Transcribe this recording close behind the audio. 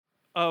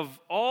Of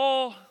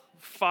all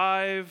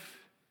 5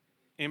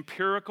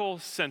 empirical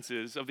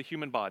senses of the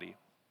human body,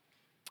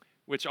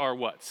 which are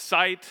what?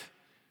 Sight,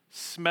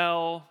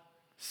 smell,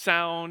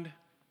 sound,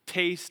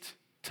 taste,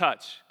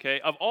 touch. Okay?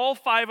 Of all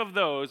 5 of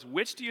those,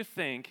 which do you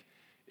think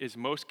is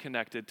most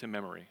connected to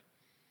memory?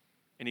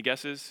 Any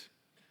guesses?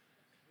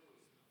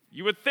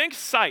 You would think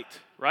sight,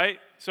 right?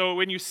 So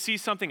when you see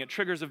something, it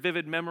triggers a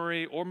vivid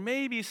memory, or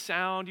maybe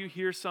sound, you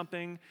hear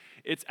something.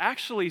 It's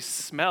actually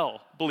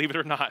smell, believe it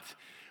or not.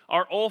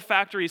 Our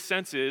olfactory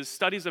senses,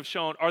 studies have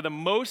shown, are the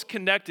most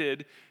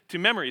connected to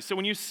memory. So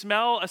when you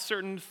smell a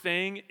certain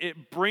thing,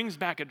 it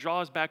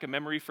draws back a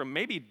memory from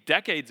maybe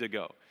decades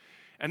ago.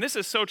 And this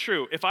is so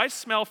true. If I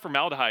smell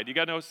formaldehyde, you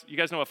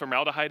guys know what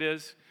formaldehyde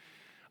is?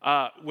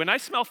 When I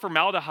smell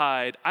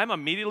formaldehyde, I'm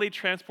immediately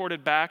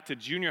transported back to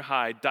junior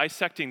high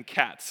dissecting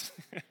cats,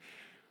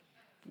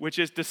 which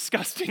is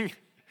disgusting.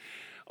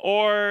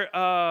 Or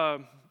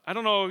I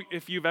don't know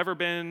if you've ever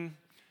been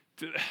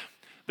to...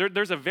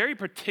 There's a very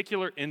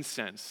particular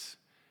incense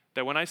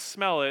that when I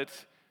smell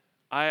it,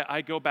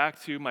 I go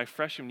back to my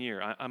freshman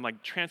year. I'm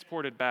like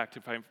transported back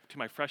to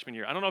my freshman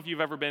year. I don't know if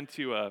you've ever been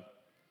to a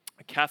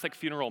Catholic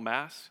funeral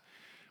mass,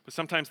 but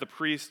sometimes the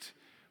priest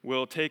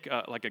will take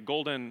like a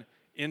golden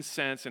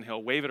incense and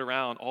he'll wave it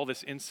around, all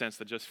this incense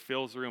that just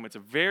fills the room. It's a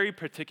very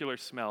particular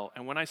smell.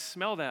 And when I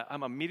smell that,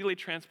 I'm immediately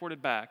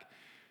transported back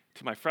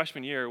to my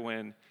freshman year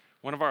when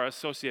one of our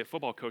associate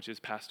football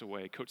coaches passed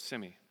away, Coach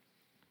Simi.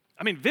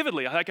 I mean,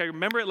 vividly, I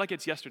remember it like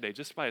it's yesterday,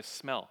 just by a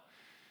smell.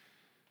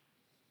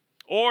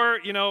 Or,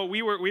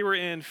 we were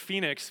in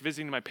Phoenix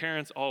visiting my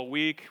parents all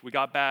week. We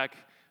got back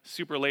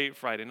super late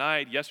Friday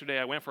night. Yesterday,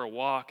 I went for a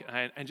walk,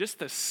 and just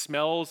the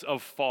smells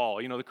of fall,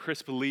 the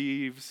crisp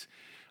leaves,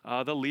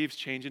 the leaves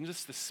changing,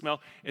 just the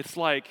smell. It's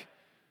like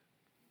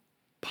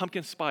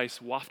pumpkin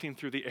spice wafting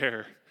through the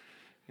air.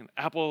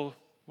 Apple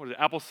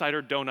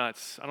cider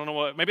donuts. I don't know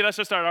what, maybe that's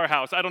just at our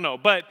house. I don't know.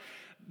 But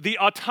the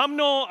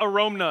autumnal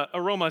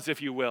aromas,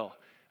 if you will,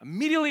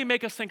 immediately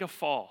make us think of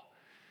fall.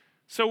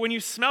 So when you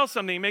smell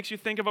something, it makes you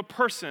think of a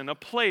person, a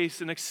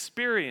place, an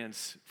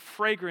experience,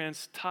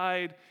 fragrance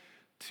tied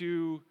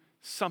to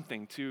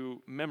something,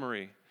 to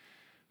memory.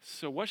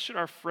 So what should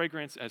our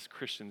fragrance as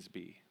Christians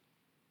be?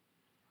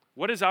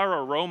 What is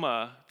our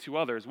aroma to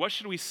others? What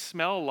should we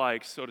smell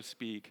like, so to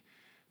speak,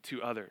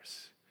 to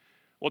others?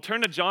 Well,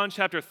 turn to John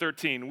chapter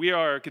 13. We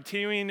are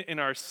continuing in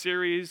our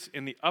series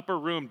in the Upper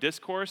Room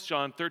Discourse,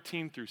 John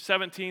 13 through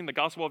 17, the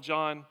Gospel of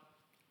John.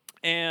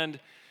 And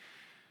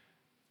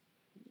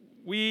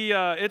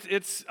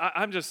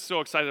I'm just so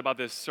excited about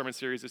this sermon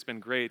series. It's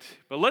been great.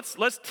 But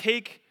let's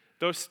take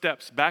those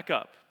steps back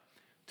up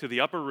to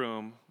the upper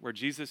room where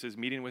Jesus is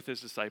meeting with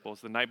his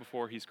disciples the night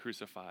before he's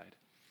crucified.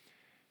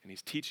 And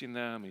he's teaching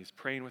them, and he's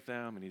praying with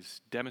them, and he's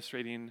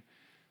demonstrating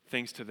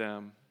things to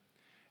them.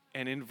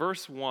 And in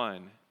verse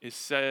 1, it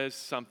says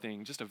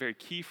something, just a very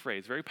key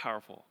phrase, very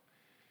powerful.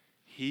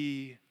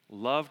 He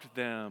loved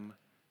them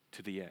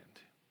to the end.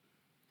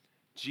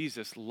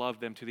 Jesus loved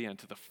them to the end,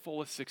 to the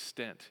fullest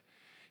extent.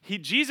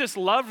 Jesus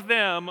loved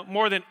them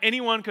more than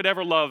anyone could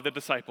ever love the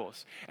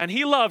disciples. And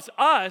he loves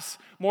us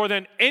more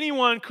than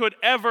anyone could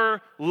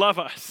ever love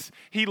us.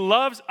 He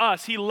loves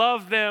us. He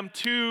loved them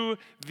to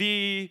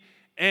the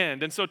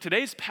end. And so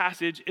today's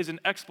passage is an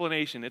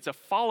explanation. It's a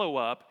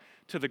follow-up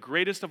to the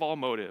greatest of all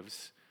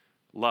motives,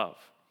 love.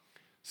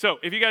 So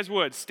if you guys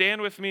would,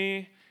 stand with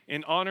me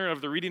in honor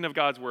of the reading of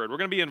God's word. We're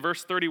going to be in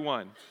verse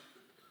 31.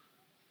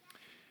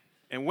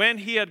 And when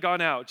he had gone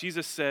out,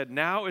 Jesus said,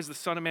 "Now is the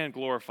Son of Man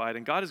glorified,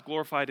 and God is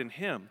glorified in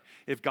him.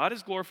 If God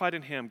is glorified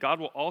in him, God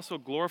will also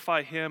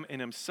glorify him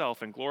in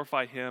himself and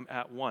glorify him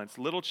at once.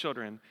 Little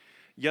children,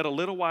 yet a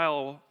little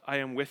while I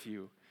am with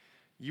you.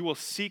 You will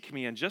seek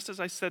me, and just as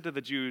I said to the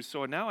Jews,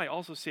 so now I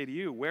also say to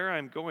you, where I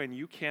am going,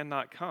 you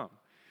cannot come.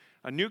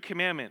 A new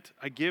commandment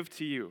I give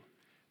to you,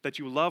 that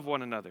you love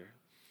one another.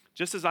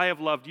 Just as I have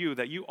loved you,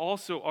 that you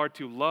also are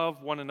to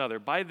love one another.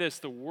 By this,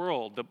 the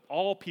world,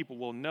 all people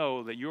will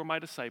know that you are my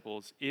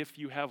disciples if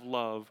you have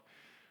love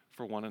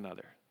for one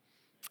another."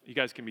 You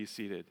guys can be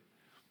seated.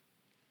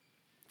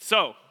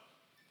 So,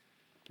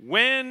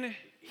 when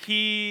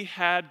he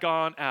had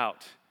gone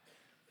out,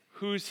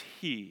 who's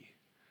he?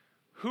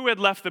 Who had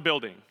left the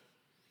building?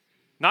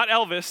 Not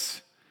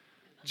Elvis,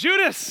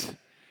 Judas.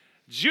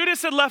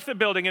 Judas had left the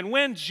building, and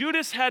when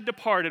Judas had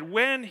departed,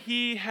 when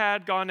he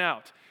had gone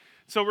out.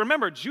 So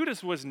remember,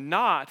 Judas was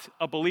not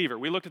a believer.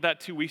 We looked at that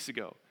 2 weeks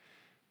ago.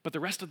 But the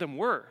rest of them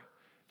were.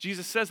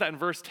 Jesus says that in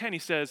verse 10. He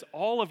says,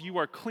 all of you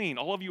are clean.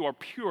 All of you are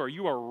pure.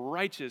 You are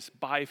righteous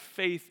by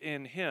faith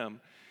in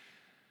him.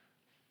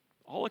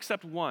 All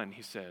except one,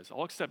 he says.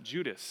 All except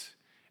Judas.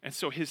 And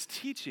so his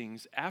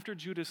teachings after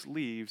Judas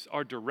leaves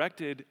are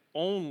directed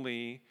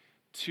only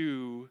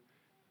to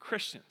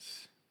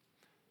Christians,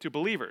 to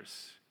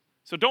believers.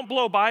 So don't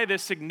blow by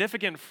this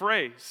significant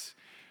phrase.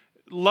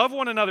 Love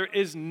one another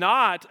is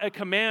not a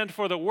command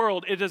for the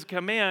world. It is a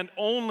command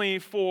only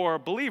for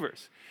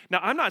believers. Now,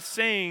 I'm not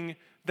saying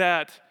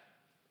that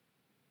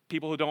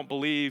people who don't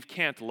believe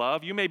can't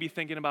love. You may be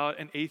thinking about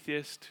an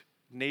atheist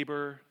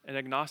neighbor, an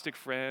agnostic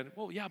friend,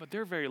 well, yeah, but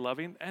they're very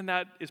loving, and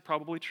that is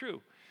probably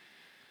true.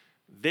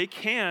 They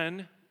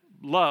can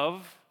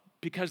love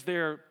because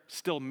they're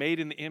still made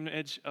in the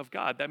image of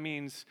God. That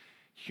means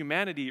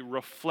humanity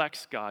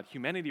reflects God.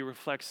 Humanity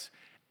reflects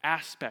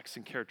aspects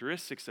and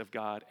characteristics of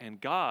God, and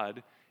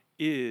God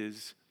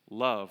is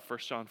love, 1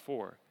 John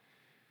 4.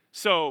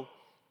 So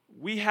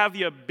we have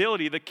the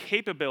ability, the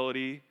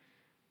capability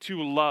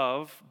to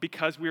love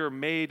because we are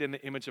made in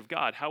the image of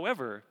God.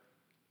 However,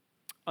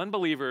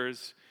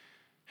 unbelievers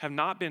have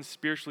not been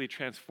spiritually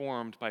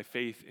transformed by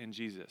faith in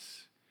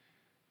Jesus.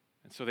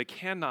 And so they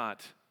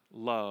cannot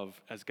love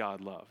as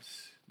God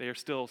loves. They are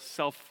still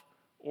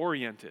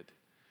self-oriented.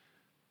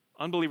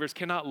 Unbelievers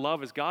cannot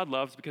love as God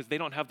loves because they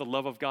don't have the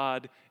love of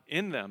God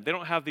in them. They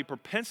don't have the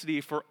propensity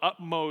for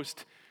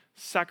utmost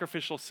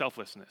sacrificial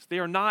selflessness. They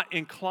are not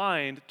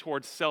inclined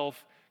towards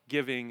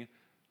self-giving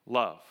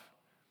love.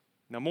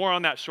 Now, more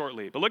on that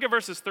shortly. But look at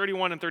verses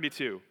 31 and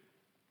 32.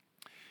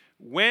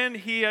 When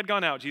he had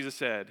gone out, Jesus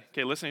said,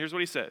 okay, listen, here's what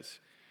he says.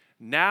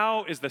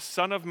 Now is the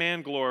Son of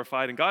Man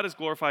glorified, and God is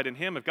glorified in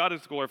him. If God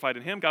is glorified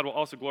in him, God will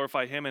also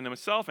glorify him in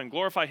himself and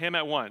glorify him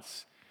at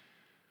once.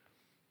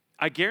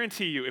 I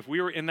guarantee you, if we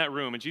were in that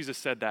room and Jesus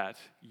said that,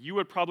 you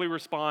would probably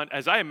respond,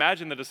 as I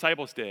imagine the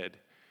disciples did,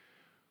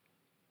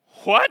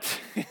 what?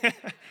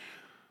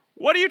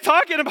 What are you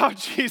talking about,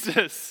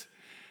 Jesus?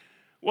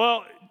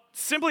 Well,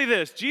 simply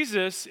this,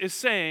 Jesus is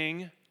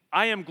saying,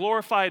 I am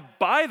glorified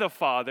by the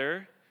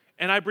Father,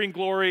 and I bring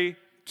glory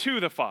to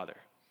the Father.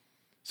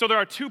 So there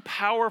are two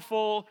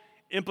powerful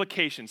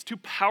implications, two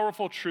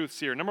powerful truths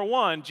here. Number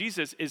one,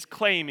 Jesus is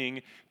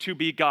claiming to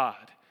be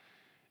God.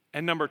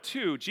 And number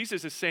two,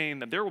 Jesus is saying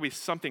that there will be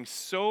something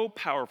so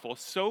powerful,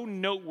 so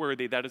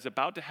noteworthy that is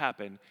about to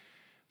happen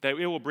that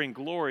it will bring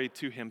glory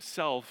to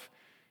himself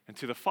and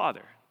to the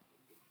Father.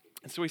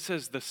 And so he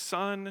says, the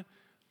Son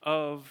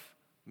of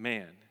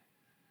Man.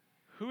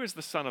 Who is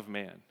the Son of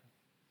Man?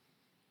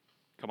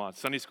 Come on,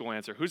 Sunday school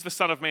answer. Who's the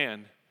Son of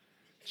Man?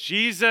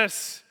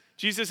 Jesus.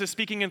 Jesus is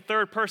speaking in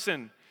third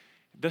person.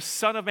 The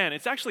Son of Man.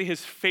 It's actually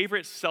his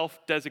favorite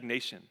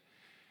self-designation.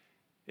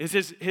 It's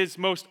his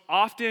most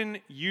often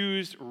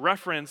used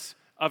reference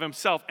of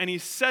himself. And he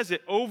says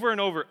it over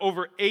and over.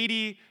 Over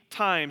 80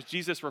 times,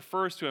 Jesus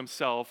refers to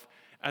himself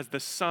as the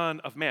Son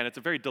of Man. It's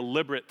a very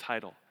deliberate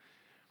title.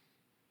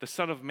 The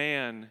Son of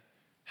Man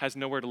has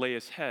nowhere to lay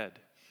his head.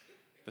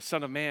 The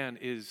Son of Man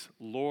is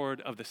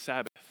Lord of the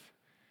Sabbath.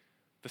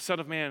 The Son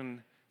of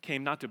Man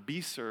came not to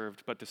be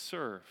served, but to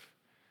serve.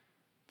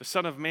 The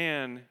Son of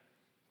Man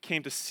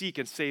came to seek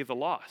and save the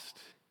lost.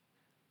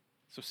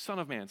 So Son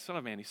of Man,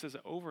 he says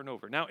it over and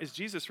over. Now, is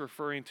Jesus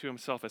referring to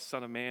himself as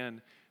Son of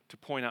Man to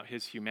point out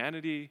his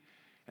humanity?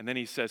 And then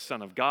he says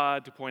Son of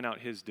God to point out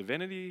his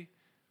divinity?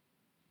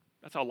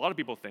 That's how a lot of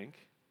people think.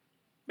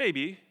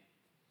 Maybe.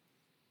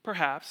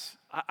 Perhaps.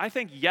 I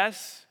think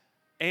yes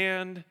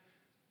and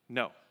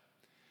no.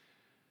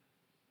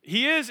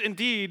 He is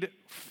indeed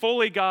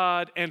fully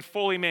God and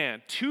fully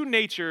man. Two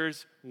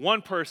natures,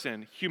 one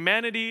person.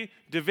 Humanity,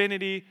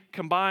 divinity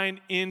combined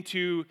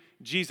into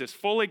Jesus.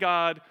 Fully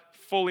God,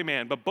 fully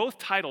man. But both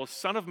titles,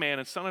 Son of Man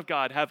and Son of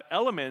God, have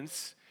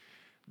elements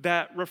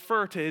that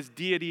refer to his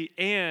deity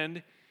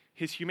and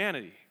his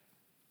humanity.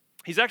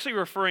 He's actually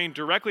referring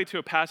directly to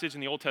a passage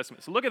in the Old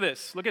Testament. So look at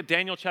this. Look at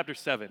Daniel chapter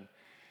 7.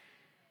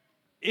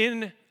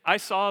 I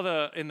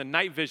saw in the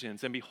night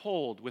visions, and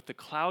behold, with the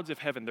clouds of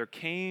heaven, there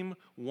came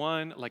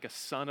one like a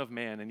son of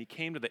man, and he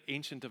came to the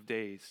Ancient of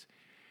Days,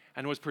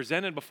 and was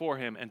presented before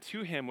him, and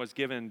to him was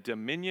given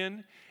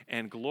dominion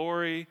and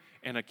glory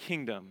and a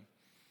kingdom,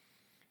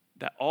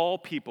 that all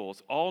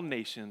peoples, all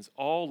nations,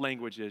 all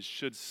languages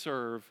should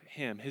serve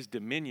him. His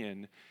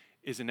dominion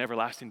is an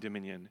everlasting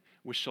dominion,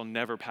 which shall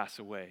never pass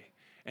away,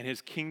 and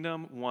his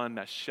kingdom one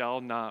that shall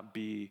not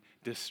be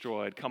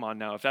destroyed. Come on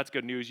now, if that's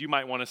good news, you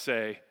might want to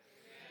say,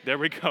 there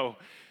we go.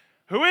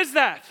 Who is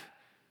that?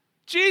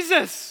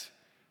 Jesus.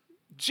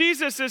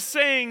 Jesus is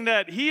saying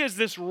that he is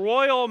this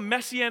royal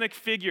messianic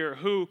figure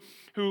who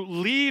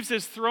leaves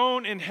his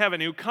throne in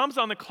heaven, who comes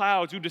on the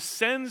clouds, who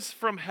descends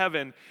from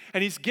heaven,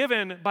 and he's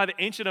given by the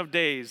Ancient of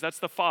Days, that's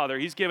the Father,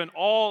 he's given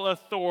all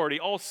authority,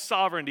 all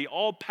sovereignty,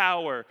 all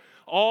power,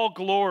 all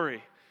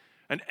glory,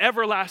 an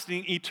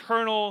everlasting,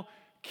 eternal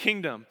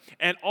kingdom,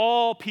 and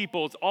all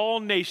peoples,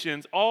 all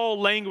nations, all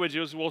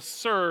languages will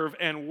serve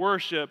and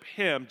worship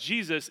him.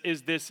 Jesus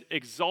is this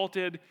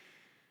exalted,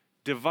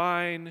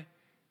 divine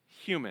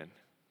human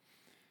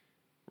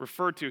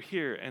referred to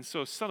here. And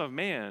so Son of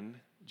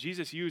Man,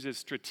 Jesus uses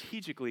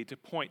strategically to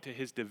point to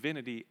his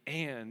divinity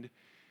and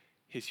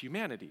his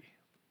humanity.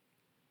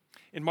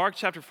 In Mark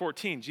chapter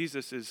 14,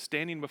 Jesus is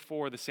standing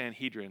before the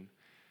Sanhedrin,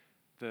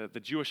 the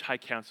Jewish high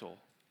council,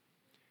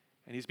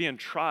 and he's being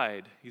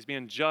tried, he's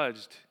being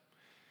judged.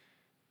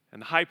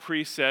 And the high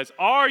priest says,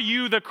 "Are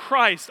you the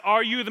Christ?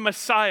 Are you the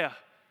Messiah?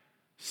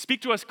 Speak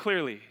to us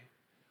clearly."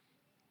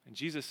 And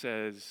Jesus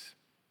says,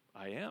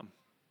 "I am.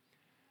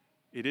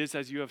 It is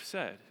as you have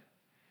said.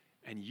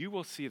 And you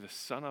will see the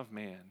Son of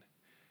Man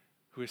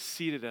who is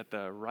seated at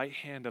the right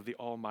hand of the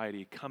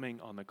Almighty, coming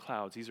on the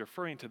clouds. He's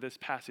referring to this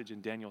passage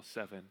in Daniel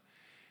 7. And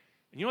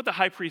you know what the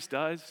high priest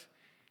does?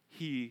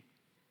 He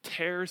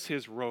tears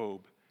his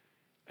robe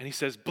and he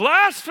says,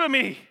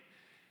 blasphemy!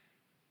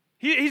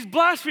 He's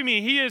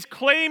blaspheming. He is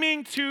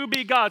claiming to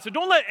be God. So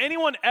don't let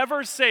anyone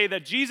ever say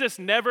that Jesus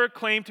never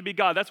claimed to be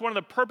God. That's one of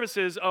the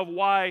purposes of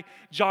why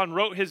John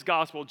wrote his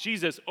gospel.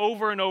 Jesus,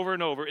 over and over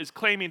and over, is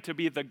claiming to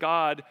be the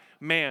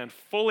God-man,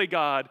 fully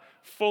God,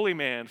 fully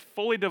man,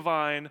 fully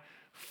divine,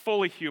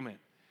 fully human.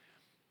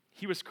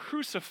 He was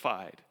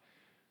crucified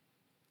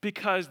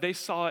because they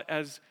saw it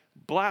as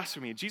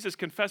blasphemy. Jesus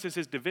confesses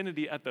his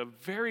divinity at the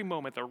very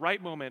moment, the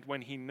right moment,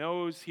 when he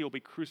knows he'll be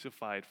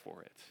crucified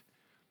for it.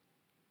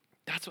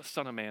 That's what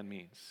Son of Man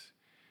means.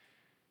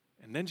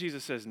 And then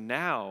Jesus says,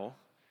 now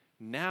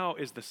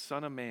is the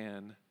Son of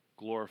Man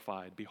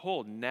glorified.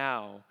 Behold,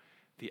 now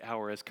the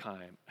hour has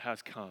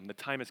come. The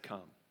time has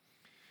come.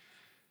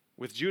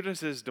 With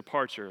Judas's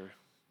departure,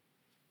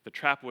 the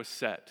trap was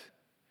set.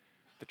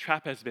 The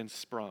trap has been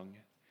sprung.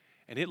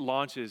 And it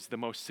launches the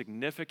most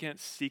significant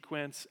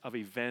sequence of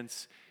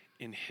events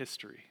in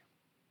history.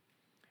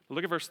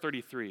 Look at verse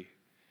 33.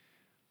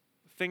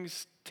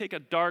 Things take a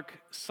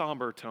dark,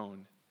 somber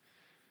tone.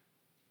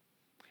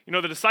 You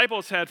know, the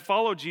disciples had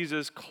followed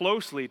Jesus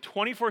closely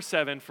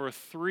 24/7 for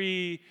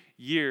 3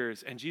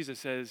 years. And Jesus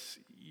says,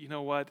 you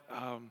know what?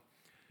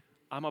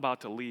 I'm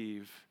about to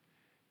leave,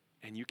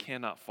 and you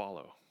cannot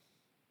follow.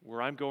 Where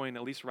I'm going,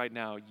 at least right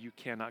now, you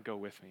cannot go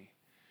with me.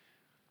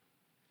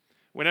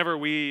 Whenever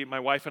my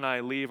wife and I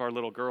leave our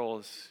little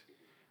girls,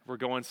 we're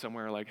going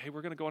somewhere like, hey,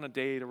 we're going to go on a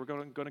date, or we're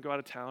going to go out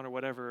of town or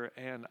whatever.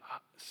 And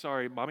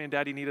sorry, mommy and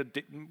daddy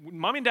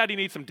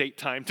need some date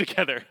time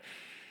together.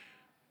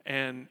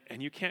 And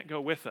you can't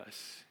go with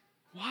us.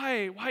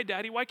 Why? Why,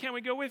 Daddy? Why can't we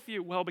go with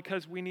you? Well,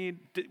 because we need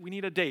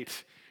a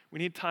date. We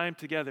need time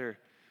together.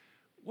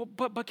 Well,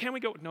 but can we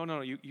go? No,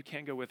 you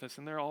can't go with us.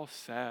 And they're all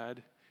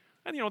sad.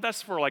 And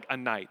that's for like a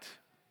night.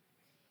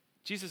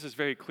 Jesus is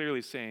very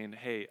clearly saying,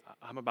 hey,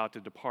 I'm about to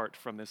depart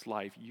from this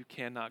life. You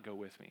cannot go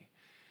with me.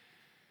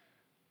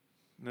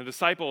 And the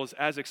disciples,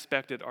 as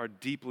expected, are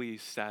deeply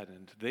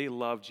saddened. They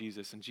love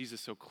Jesus, and Jesus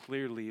so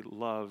clearly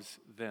loves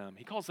them.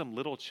 He calls them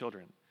little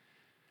children.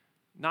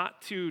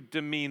 Not to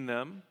demean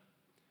them,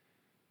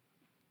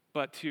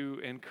 but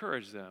to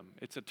encourage them.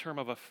 It's a term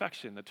of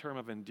affection, a term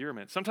of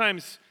endearment.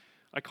 Sometimes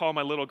I call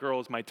my little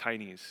girls my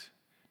tinies.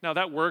 Now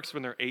that works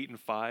when they're 8 and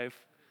 5.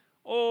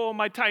 Oh,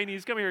 my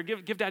tinies, come here,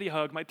 give Daddy a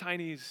hug, my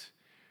tinies.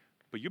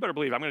 But you better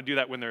believe I'm going to do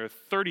that when they're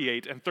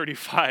 38 and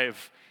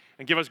 35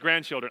 and give us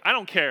grandchildren. I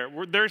don't care.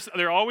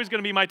 They're always going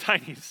to be my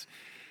tinies.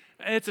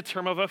 It's a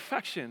term of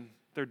affection.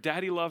 Their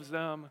daddy loves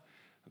them.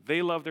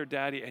 They love their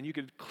daddy. And you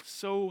could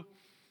so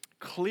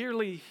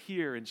clearly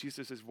hear in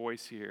Jesus'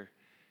 voice here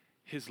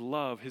his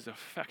love, his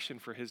affection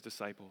for his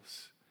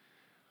disciples.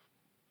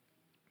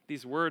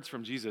 These words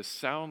from Jesus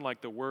sound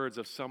like the words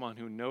of someone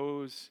who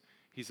knows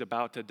he's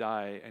about to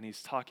die and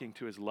he's talking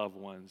to his loved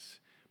ones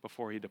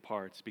before he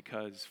departs,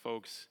 because,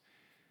 folks,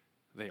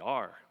 they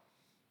are.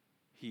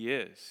 He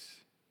is.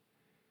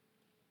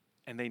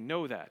 And they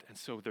know that, and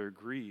so they're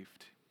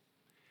grieved.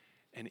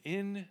 And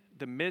in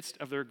the midst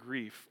of their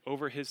grief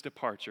over his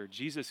departure,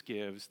 Jesus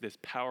gives this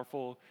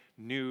powerful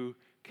new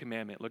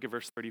commandment. Look at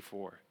verse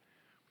 34.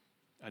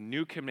 A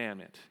new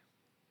commandment,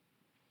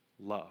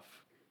 love.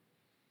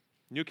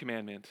 New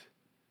commandment,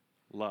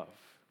 love.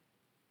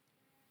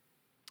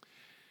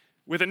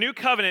 With a new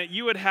covenant,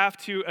 you would have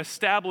to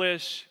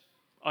establish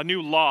a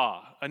new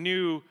law, a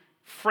new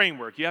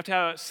framework. You have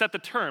to set the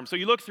terms. So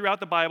you look throughout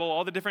the Bible,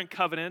 all the different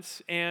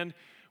covenants, and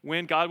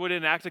when God would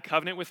enact a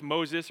covenant with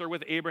Moses or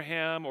with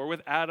Abraham or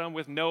with Adam,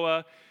 with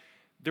Noah,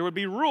 there would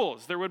be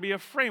rules, there would be a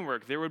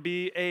framework, there would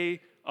be a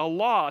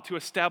law to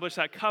establish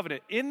that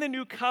covenant. In the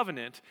new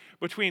covenant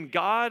between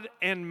God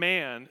and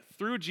man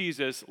through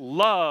Jesus,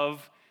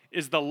 love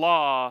is the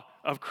law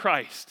of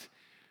Christ.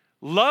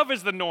 Love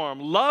is the norm.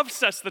 Love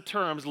sets the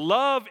terms.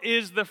 Love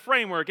is the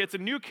framework. It's a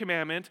new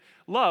commandment,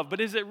 love.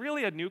 But is it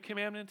really a new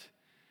commandment?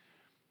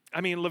 I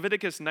mean,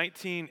 Leviticus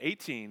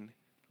 19:18,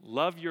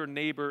 love your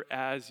neighbor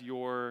as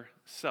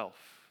yourself.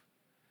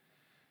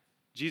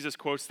 Jesus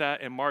quotes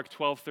that in Mark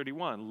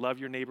 12:31, love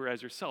your neighbor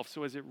as yourself.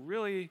 So is it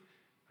really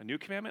a new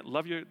commandment?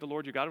 Love the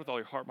Lord your God with all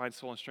your heart, mind,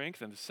 soul, and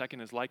strength. And the second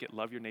is like it,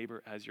 love your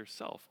neighbor as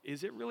yourself.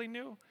 Is it really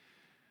new?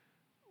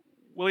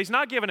 Well, he's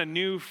not given a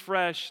new,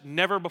 fresh,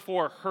 never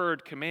before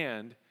heard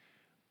command,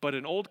 but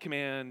an old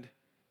command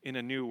in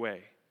a new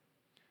way.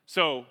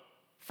 So,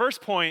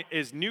 first point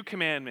is new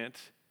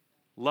commandment,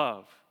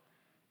 love.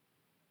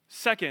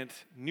 Second,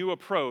 new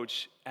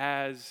approach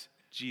as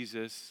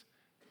Jesus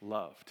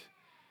loved.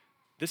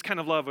 This kind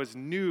of love was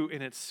new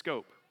in its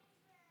scope.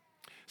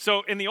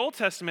 So in the Old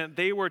Testament,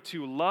 they were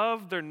to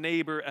love their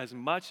neighbor as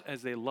much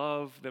as they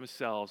love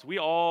themselves. We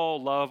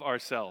all love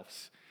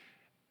ourselves.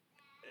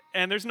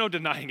 And there's no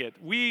denying it.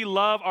 We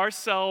love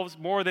ourselves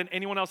more than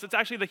anyone else. It's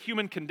actually the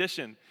human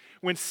condition.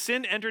 When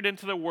sin entered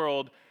into the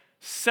world,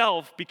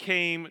 self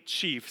became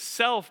chief.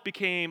 Self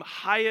became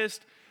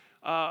highest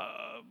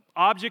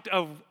object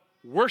of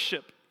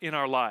worship in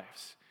our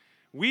lives.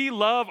 We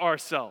love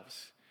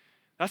ourselves.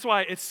 That's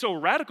why it's so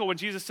radical when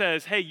Jesus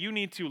says, hey, you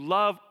need to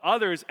love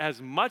others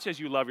as much as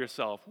you love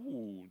yourself.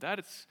 Ooh,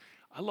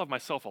 I love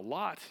myself a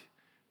lot.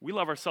 We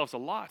love ourselves a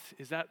lot.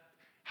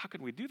 How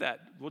can we do that?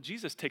 Well,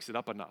 Jesus takes it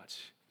up a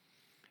notch.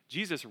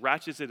 Jesus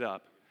ratchets it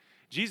up.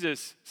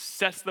 Jesus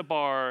sets the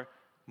bar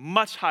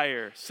much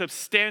higher,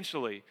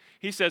 substantially.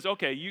 He says,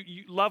 okay,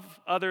 you love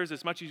others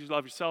as much as you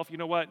love yourself. You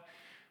know what?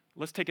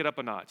 Let's take it up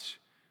a notch.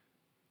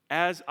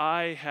 As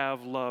I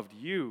have loved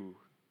you,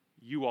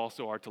 you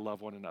also are to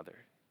love one another.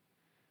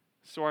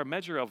 So our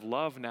measure of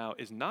love now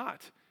is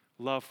not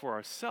love for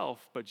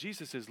ourselves, but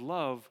Jesus'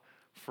 love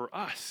for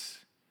us.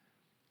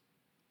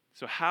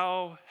 So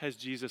how has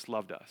Jesus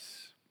loved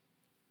us?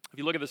 If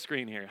you look at the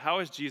screen here, how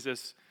has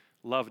Jesus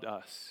loved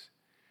us?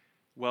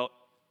 Well,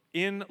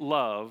 in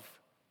love,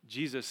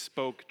 Jesus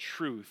spoke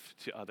truth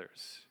to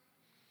others.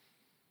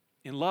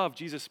 In love,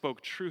 Jesus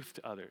spoke truth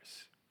to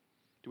others.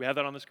 Do we have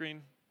that on the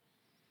screen?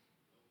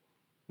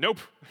 Nope.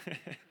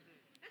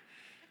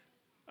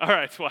 All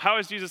right, well, how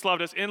has Jesus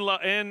loved us? In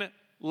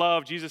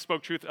love, Jesus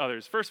spoke truth to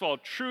others. First of all,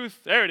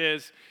 truth, there it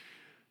is.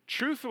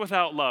 Truth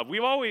without love.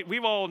 We've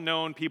all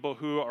known people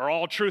who are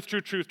all truth.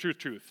 They're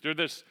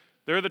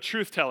the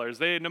truth tellers.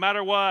 No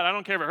matter what, I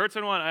don't care if it hurts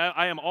anyone,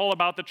 I am all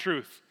about the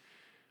truth.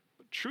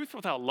 But truth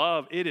without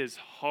love, it is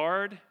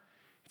hard,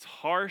 it's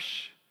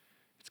harsh,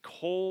 it's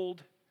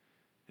cold,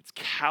 it's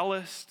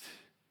calloused.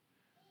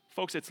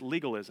 Folks, it's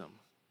legalism.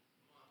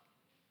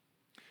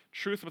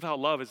 Truth without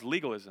love is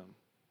legalism.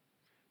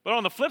 But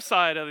on the flip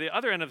side, of the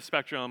other end of the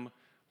spectrum,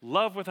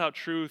 love without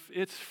truth,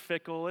 it's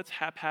fickle, it's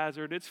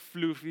haphazard, it's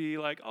floofy,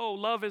 like, oh,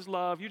 love is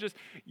love.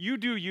 You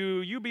do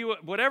you be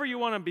whatever you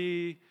want to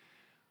be.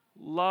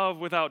 Love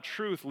without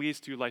truth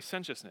leads to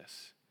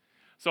licentiousness.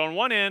 So on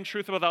one end,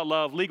 truth without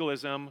love,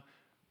 legalism.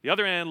 The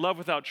other end, love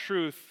without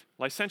truth,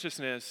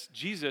 licentiousness.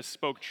 Jesus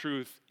spoke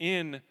truth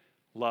in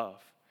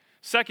love.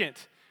 Second,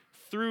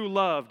 through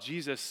love,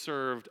 Jesus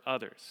served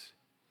others.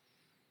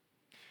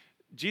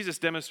 Jesus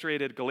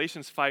demonstrated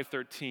Galatians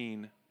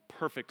 5:13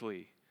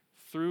 perfectly.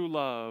 Through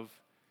love,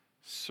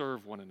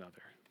 serve one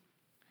another.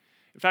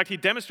 In fact, he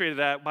demonstrated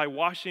that by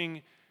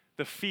washing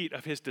the feet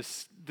of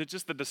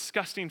the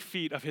disgusting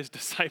feet of his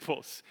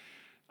disciples.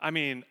 I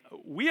mean,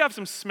 we have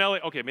some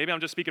maybe I'm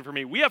just speaking for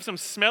me. We have some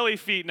smelly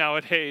feet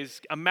nowadays.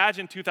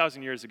 Imagine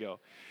 2,000 years ago.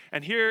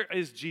 And here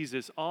is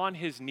Jesus on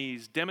his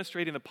knees,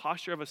 demonstrating the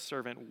posture of a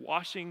servant,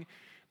 washing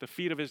the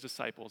feet of his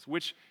disciples,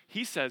 which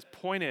he says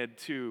pointed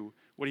to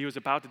what he was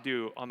about to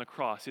do on the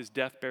cross, his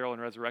death, burial,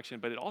 and resurrection,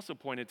 but it also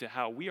pointed to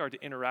how we are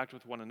to interact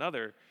with one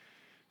another,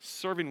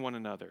 serving one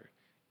another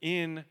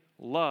in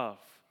love.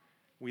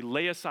 We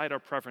lay aside our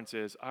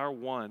preferences, our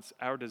wants,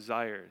 our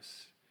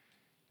desires.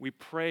 We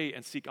pray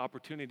and seek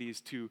opportunities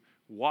to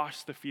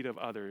wash the feet of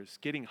others,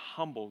 getting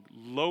humbled,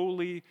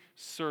 lowly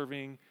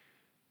serving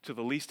to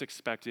the least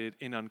expected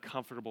in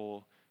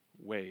uncomfortable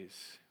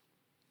ways.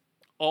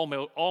 All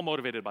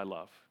motivated by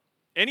love.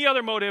 Any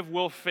other motive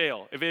will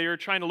fail. If you're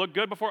trying to look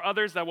good before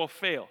others, that will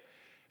fail.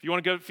 If you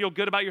want to feel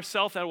good about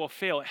yourself, that will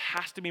fail. It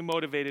has to be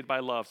motivated by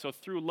love. So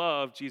through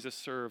love, Jesus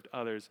served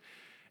others.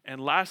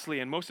 And lastly,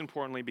 and most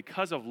importantly,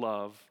 because of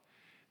love,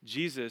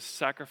 Jesus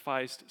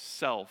sacrificed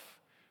self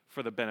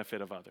for the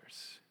benefit of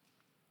others.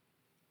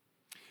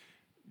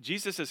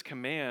 Jesus'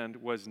 command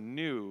was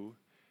new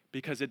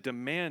because it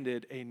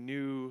demanded a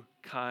new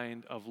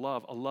kind of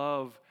love, a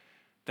love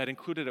that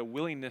included a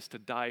willingness to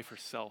die for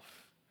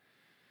self.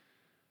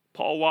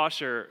 Paul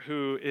Washer,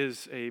 who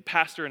is a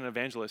pastor and an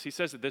evangelist, he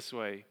says it this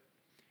way.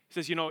 He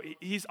says,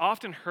 he's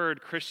often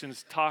heard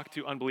Christians talk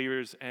to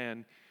unbelievers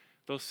and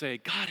they'll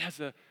say,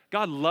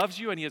 God loves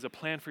you and he has a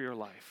plan for your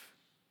life.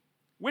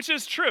 Which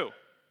is true,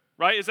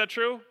 right? Is that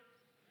true?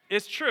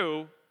 It's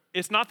true.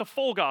 It's not the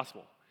full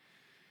gospel.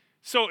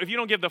 So if you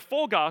don't give the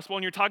full gospel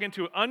and you're talking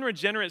to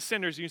unregenerate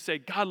sinners and you say,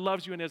 God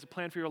loves you and has a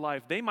plan for your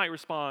life, they might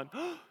respond,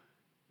 oh,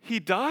 he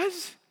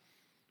does?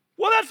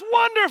 Well, that's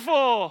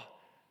wonderful.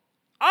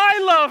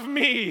 I love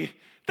me.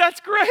 That's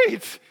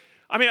great.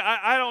 I mean,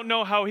 I don't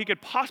know how he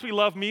could possibly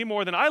love me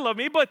more than I love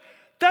me, but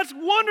that's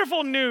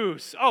wonderful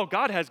news. Oh,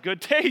 God has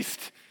good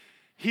taste.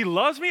 He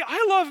loves me,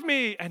 I love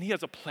me, and he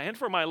has a plan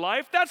for my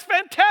life. That's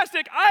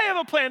fantastic. I have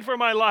a plan for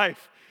my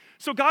life.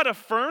 So God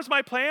affirms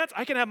my plans.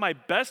 I can have my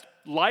best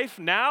life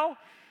now.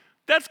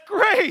 That's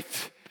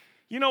great.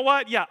 You know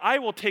what? Yeah, I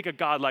will take a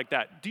God like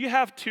that. Do you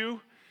have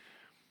two?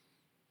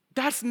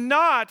 That's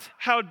not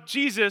how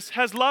Jesus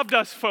has loved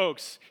us,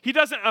 folks. He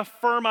doesn't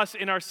affirm us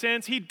in our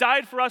sins. He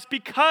died for us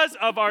because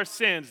of our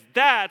sins.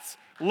 That's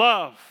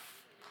love.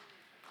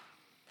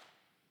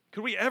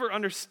 Could we ever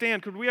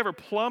understand, could we ever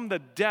plumb the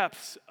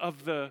depths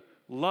of the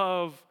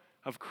love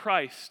of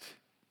Christ?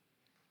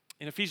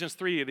 In Ephesians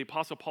 3, the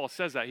Apostle Paul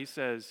says that. He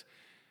says,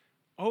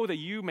 oh, that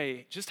you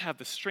may just have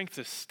the strength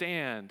to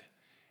stand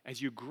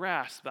as you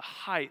grasp the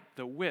height,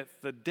 the width,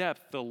 the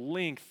depth, the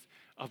length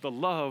of the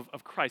love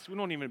of Christ. We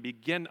don't even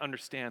begin to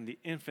understand the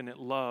infinite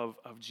love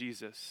of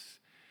Jesus.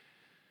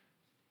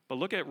 But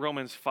look at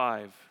Romans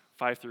 5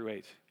 through 8.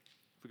 If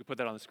we could put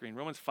that on the screen.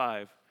 Romans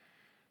 5.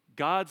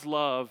 God's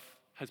love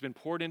has been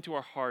poured into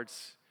our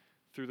hearts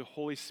through the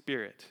Holy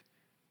Spirit,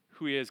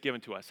 who he has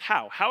given to us.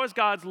 How? How has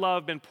God's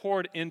love been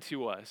poured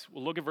into us?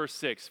 Well, look at verse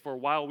 6. For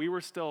while we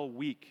were still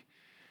weak,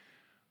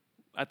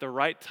 at the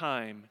right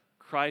time,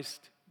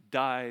 Christ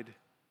died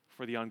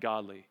for the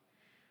ungodly.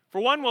 For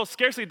one will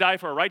scarcely die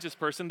for a righteous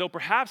person, though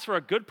perhaps for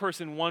a good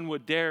person one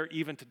would dare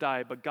even to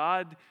die. But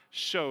God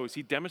shows,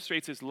 he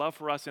demonstrates his love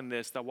for us in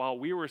this, that while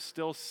we were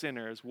still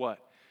sinners, what?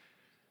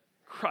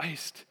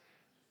 Christ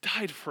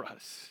died for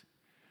us.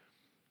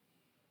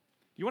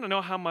 You want to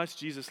know how much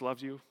Jesus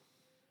loves you?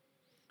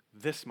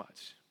 This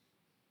much.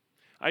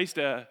 I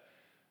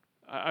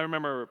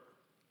remember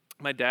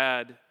my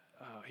dad,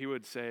 he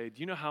would say, do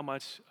you know how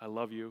much I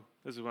love you?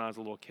 This is when I was a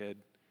little kid.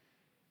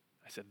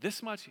 I said,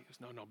 this much? He goes,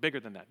 no,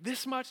 bigger than that.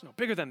 This much? No,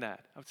 bigger than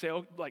that. I would say,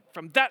 oh, like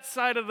from that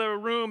side of the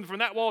room, from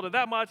that wall to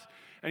that much.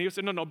 And he would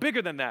say, no,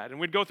 bigger than that. And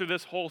we'd go through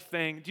this whole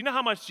thing. Do you know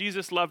how much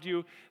Jesus loved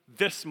you?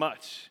 This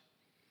much.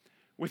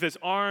 With his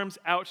arms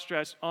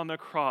outstretched on the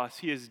cross,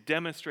 he is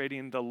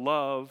demonstrating the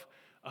love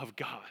of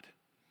God.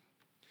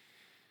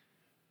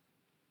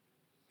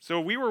 So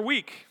we were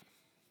weak.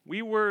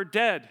 We were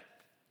dead.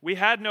 We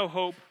had no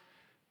hope,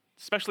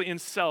 especially in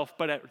self,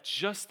 but at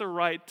just the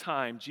right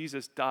time,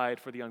 Jesus died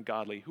for the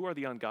ungodly. Who are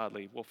the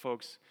ungodly? Well,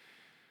 folks,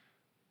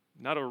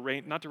 not to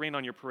rain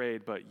on your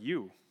parade, but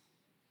you,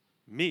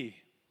 me,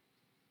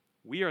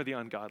 we are the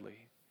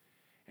ungodly.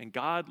 And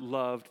God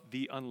loved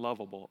the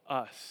unlovable,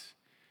 us,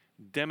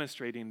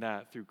 demonstrating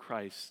that through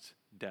Christ's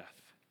death.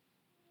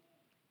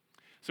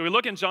 So we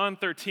look in John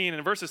 13, and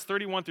in verses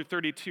 31 through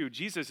 32,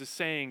 Jesus is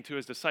saying to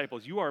his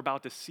disciples, you are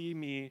about to see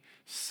me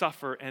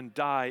suffer and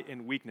die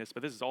in weakness,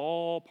 but this is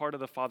all part of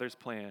the Father's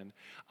plan.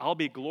 I'll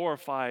be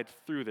glorified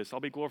through this. I'll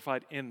be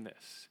glorified in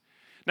this.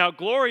 Now,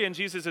 glory in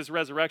Jesus'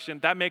 resurrection,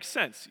 that makes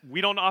sense.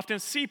 We don't often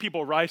see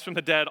people rise from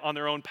the dead on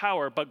their own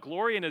power, but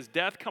glory in his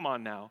death, come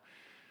on now.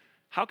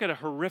 How could a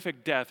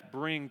horrific death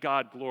bring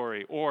God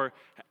glory? Or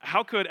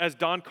how could, as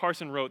Don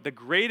Carson wrote, the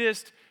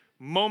greatest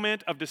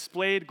moment of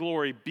displayed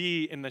glory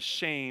be in the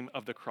shame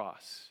of the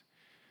cross?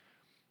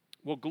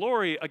 Well,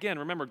 glory, again,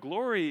 remember,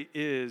 glory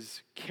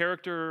is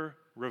character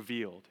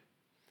revealed.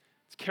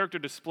 It's character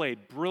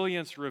displayed,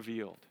 brilliance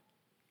revealed.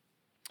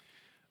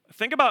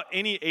 Think about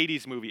any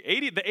 80s movie.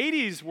 The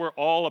 80s were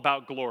all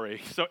about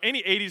glory. So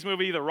any 80s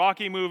movie, the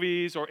Rocky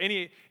movies, or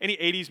any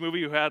 80s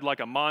movie who had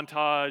like a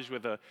montage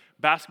with a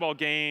basketball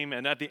game,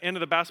 and at the end of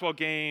the basketball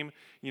game,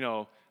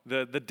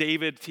 the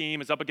David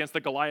team is up against the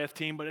Goliath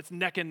team, but it's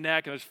neck and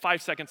neck, and there's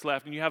 5 seconds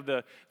left, and you have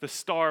the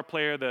star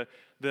player,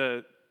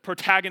 the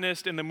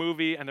protagonist in the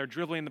movie, and they're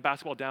dribbling the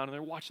basketball down, and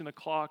they're watching the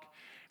clock,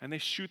 and they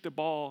shoot the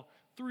ball,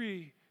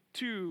 3,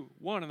 2,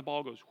 1, and the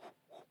ball goes,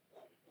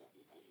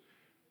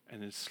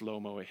 and in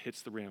slow-mo, it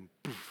hits the rim,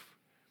 poof,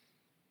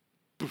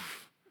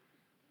 poof,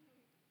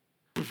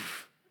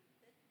 poof,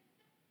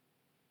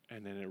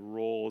 and then it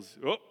rolls,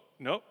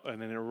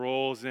 and then it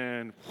rolls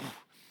in,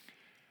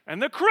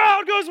 and the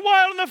crowd goes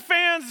wild, and the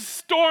fans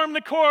storm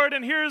the court,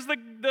 and here's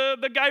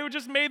the guy who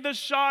just made the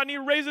shot, and he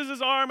raises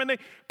his arm, and they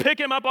pick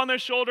him up on their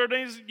shoulder, and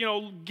he's,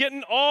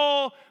 getting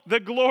all the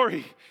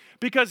glory.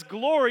 Because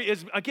glory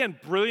is, again,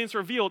 brilliance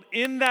revealed.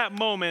 In that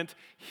moment,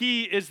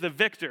 he is the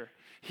victor.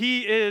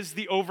 He is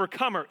the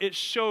overcomer. It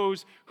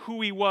shows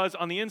who he was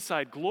on the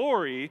inside.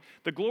 Glory,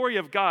 the glory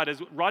of God, as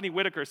Rodney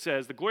Whitaker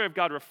says, the glory of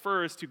God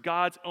refers to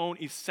God's own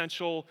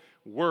essential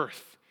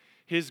worth.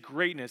 His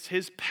greatness,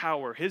 his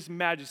power, his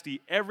majesty,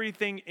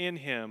 everything in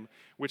him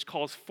which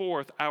calls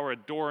forth our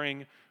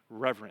adoring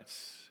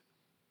reverence.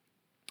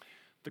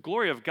 The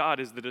glory of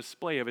God is the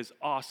display of his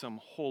awesome,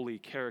 holy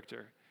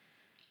character.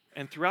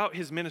 And throughout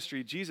his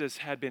ministry, Jesus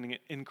had been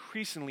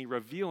increasingly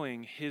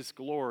revealing his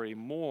glory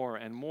more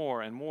and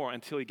more and more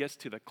until he gets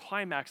to the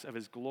climax of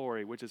his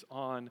glory, which is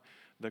on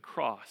the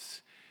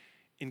cross.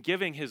 In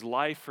giving his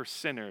life for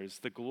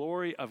sinners, the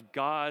glory of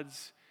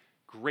God's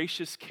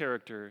gracious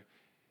character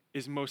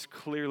is most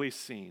clearly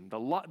seen.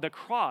 The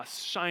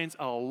cross shines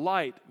a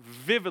light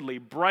vividly,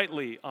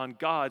 brightly on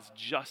God's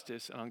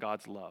justice and on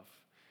God's love.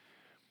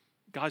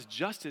 God's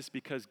justice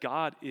because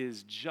God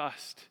is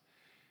just.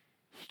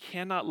 He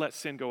cannot let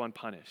sin go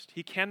unpunished.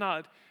 He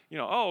cannot,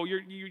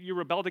 you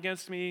rebelled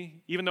against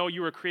me, even though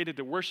you were created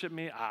to worship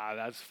me.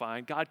 That's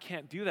fine. God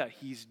can't do that.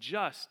 He's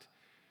just.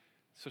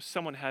 So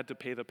someone had to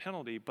pay the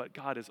penalty, but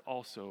God is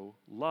also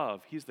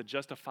love. He's the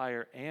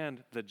justifier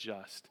and the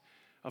just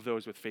of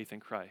those with faith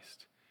in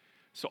Christ.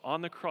 So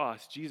on the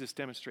cross, Jesus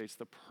demonstrates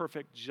the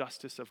perfect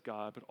justice of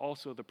God, but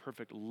also the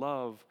perfect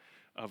love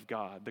of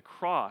God. The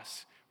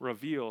cross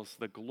reveals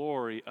the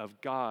glory of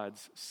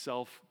God's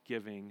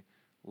self-giving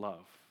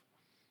love.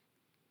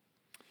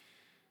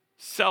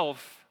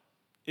 Self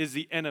is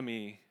the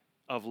enemy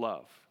of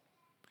love.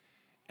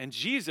 And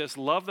Jesus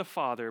loved the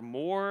Father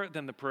more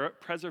than the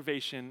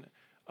preservation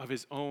of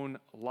his own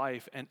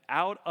life. And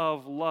out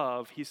of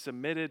love, he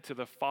submitted to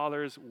the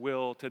Father's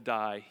will to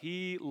die.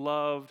 He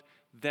loved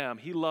them.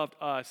 He loved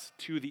us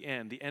to the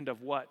end. The end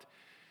of what?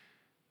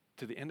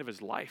 To the end of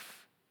his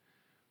life.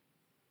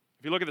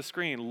 If you look at the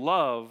screen,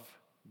 love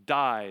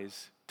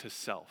dies to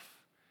self.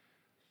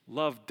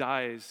 love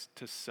dies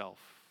to self.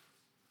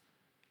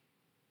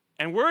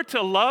 And we're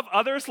to love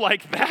others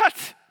like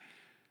that?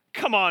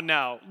 Come on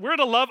now. We're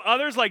to love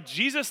others like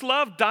Jesus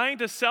loved, dying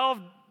to self,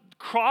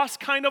 cross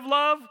kind of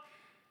love?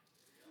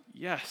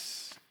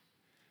 Yes.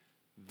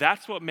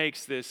 That's what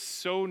makes this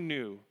so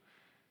new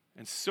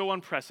and so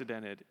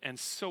unprecedented and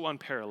so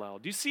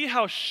unparalleled. Do you see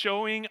how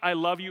showing I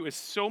love you is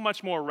so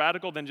much more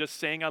radical than just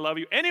saying I love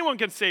you? Anyone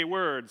can say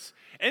words.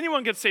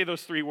 Anyone can say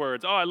those 3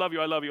 words. Oh, I love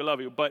you, I love you, I love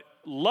you. But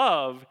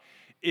love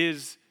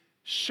is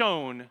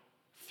shown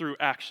through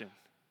action.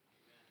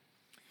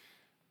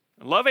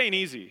 And love ain't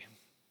easy.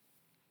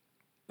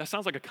 That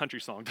sounds like a country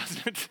song,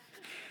 doesn't it?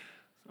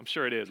 I'm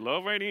sure it is.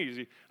 Love ain't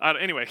easy.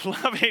 Anyway,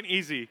 love ain't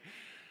easy.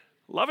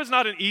 Love is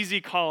not an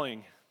easy calling.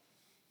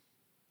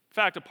 In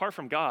fact, apart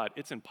from God,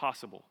 it's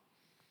impossible.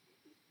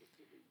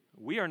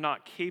 We are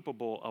not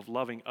capable of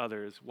loving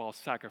others while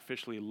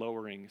sacrificially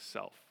lowering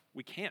self.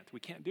 We can't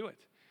do it.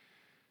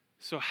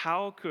 So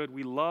how could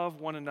we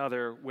love one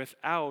another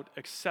without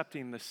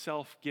accepting the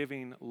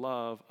self-giving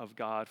love of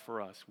God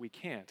for us? We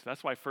can't.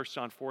 That's why 1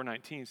 John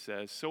 4:19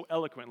 says so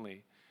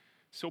eloquently,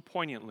 so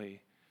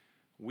poignantly,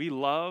 we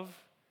love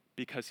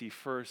because he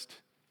first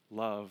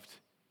loved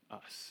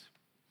us.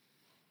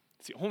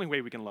 It's the only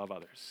way we can love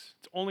others.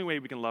 It's the only way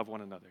we can love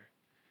one another.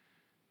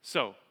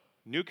 So,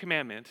 new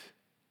commandment,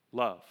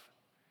 love.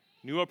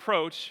 New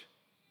approach,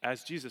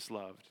 as Jesus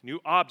loved.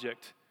 New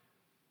object,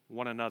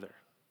 one another.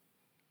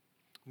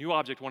 New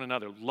object, one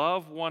another.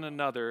 Love one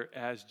another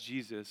as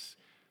Jesus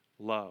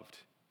loved.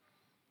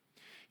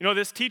 You know,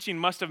 this teaching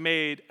must have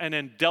made an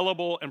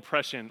indelible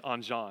impression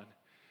on John.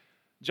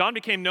 John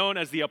became known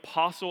as the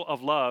apostle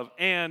of love.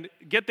 And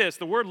get this,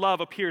 the word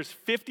love appears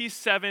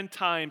 57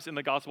 times in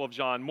the Gospel of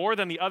John, more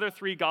than the other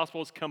 3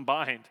 Gospels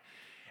combined.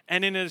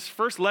 And in his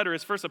first letter,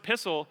 his first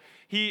epistle,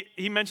 he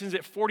mentions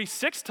it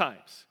 46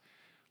 times.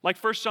 Like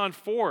 1 John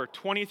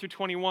 4:20 through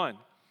 21.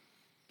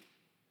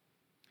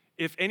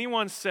 If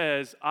anyone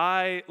says,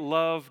 I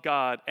love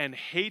God and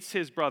hates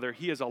his brother,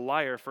 he is a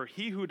liar. For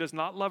he who does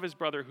not love his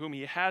brother whom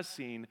he has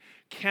seen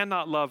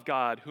cannot love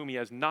God whom he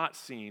has not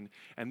seen.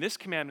 And this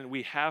commandment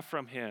we have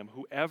from him,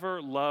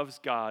 whoever loves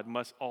God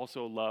must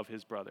also love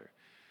his brother.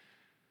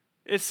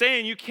 It's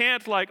saying you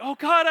can't oh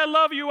God, I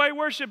love you, I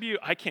worship you.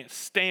 I can't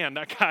stand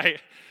that guy.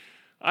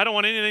 I don't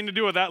want anything to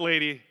do with that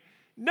lady.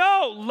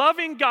 No,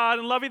 loving God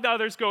and loving the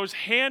others goes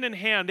hand in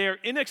hand. They are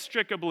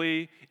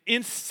inextricably,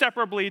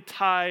 inseparably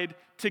tied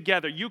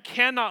together. You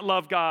cannot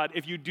love God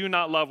if you do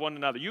not love one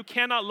another. You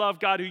cannot love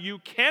God who you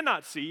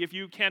cannot see if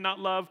you cannot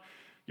love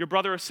your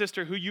brother or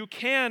sister who you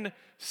can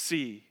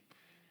see.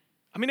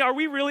 I mean, are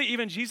we really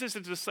even Jesus'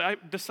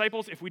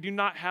 disciples if we do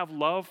not have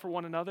love for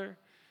one another?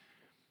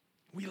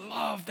 We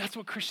love. That's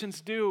what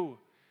Christians do.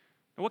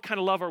 And what kind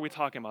of love are we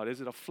talking about? Is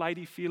it a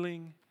flighty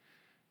feeling?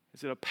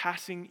 Is it a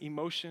passing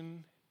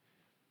emotion?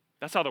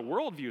 That's how the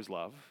world views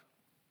love.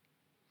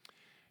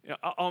 You know,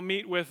 I'll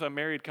meet with a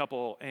married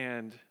couple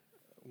and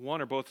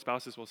one or both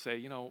spouses will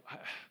say,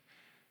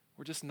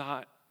 we're just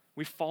not,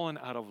 we've fallen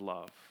out of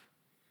love.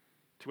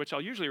 To which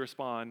I'll usually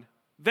respond,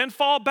 then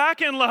fall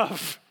back in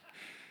love.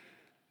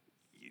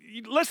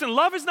 Listen,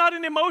 love is not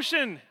an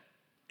emotion.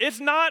 It's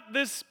not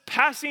this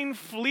passing,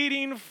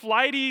 fleeting,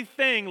 flighty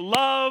thing.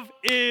 Love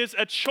is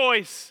a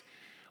choice.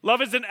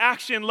 Love is an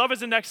action. Love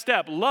is a next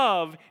step.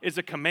 Love is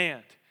a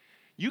command.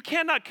 You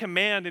cannot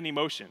command an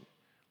emotion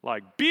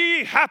like,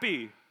 be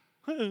happy.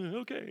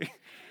 Okay.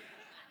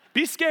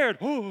 Be scared.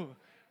 Oh.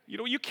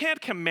 You can't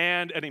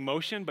command an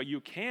emotion, but you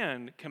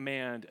can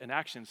command an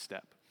action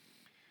step.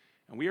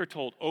 And we are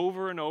told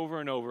over and over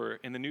and over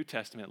in the New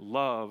Testament,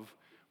 love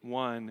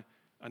one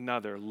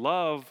another.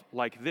 Love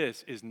like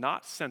this is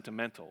not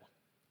sentimental.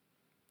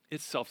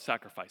 It's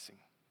self-sacrificing.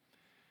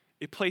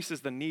 It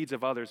places the needs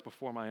of others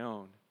before my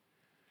own.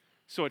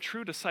 So a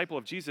true disciple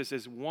of Jesus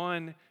is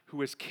one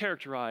who is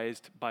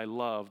characterized by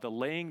love, the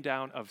laying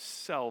down of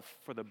self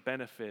for the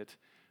benefit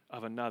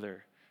of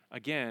another.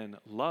 Again,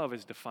 love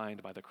is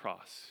defined by the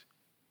cross.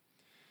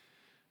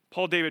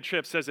 Paul David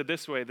Tripp says it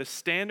this way: the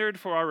standard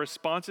for our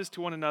responses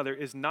to one another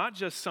is not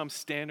just some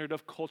standard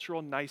of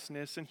cultural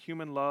niceness and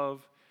human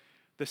love.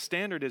 The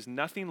standard is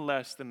nothing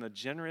less than the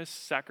generous,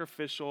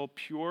 sacrificial,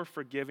 pure,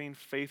 forgiving,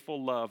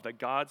 faithful love that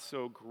God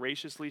so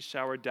graciously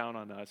showered down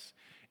on us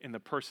in the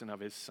person of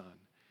his Son.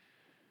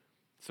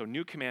 So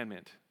new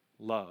commandment,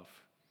 love.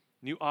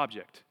 New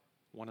object,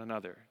 one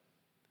another.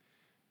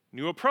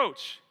 New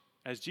approach,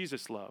 as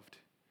Jesus loved.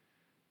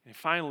 And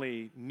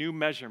finally, new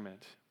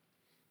measurement.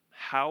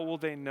 How will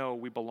they know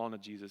we belong to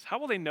Jesus? How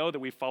will they know that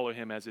we follow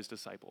him as his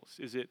disciples?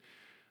 Is it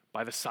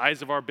by the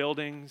size of our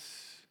buildings?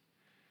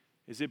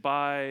 Is it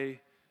by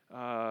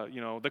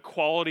the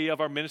quality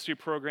of our ministry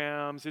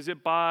programs? Is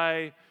it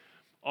by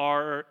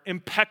our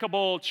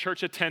impeccable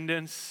church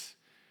attendance?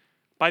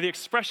 By the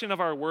expression of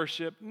our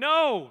worship?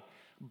 No.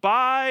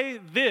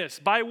 By this.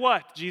 By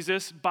what,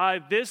 Jesus? By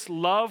this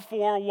love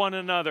for one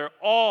another.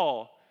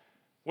 All.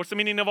 What's the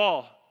meaning of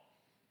all?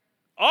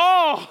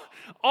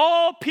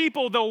 All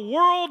people, the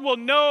world will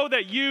know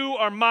that you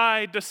are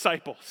my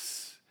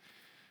disciples.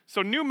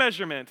 So new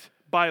measurement,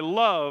 by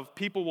love,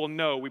 people will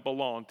know we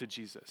belong to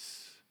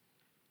Jesus.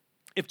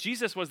 If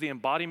Jesus was the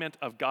embodiment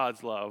of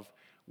God's love,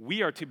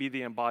 we are to be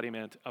the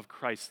embodiment of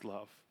Christ's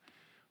love.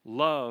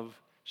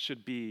 Love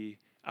should be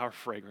our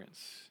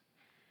fragrance.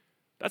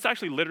 That's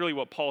actually literally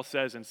what Paul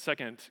says in 2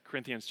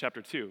 Corinthians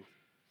chapter 2.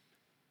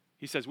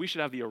 He says we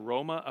should have the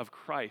aroma of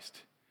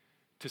Christ,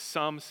 to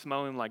some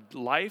smelling like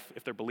life,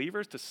 if they're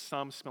believers, to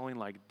some smelling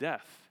like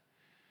death.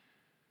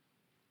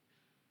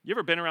 You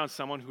ever been around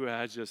someone who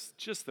has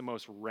just the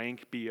most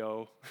rank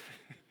BO?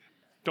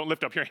 Don't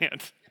lift up your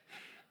hand,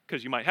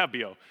 because you might have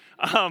BO.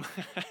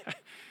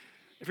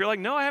 If you're like,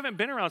 no, I haven't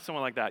been around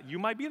someone like that, you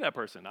might be that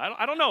person.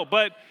 I don't know,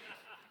 but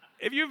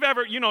if you've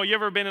ever, you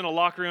ever been in a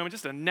locker room,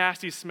 just a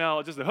nasty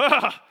smell,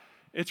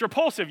 it's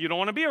repulsive. You don't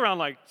want to be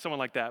around someone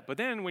like that. But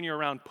then when you're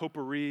around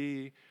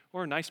potpourri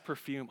or a nice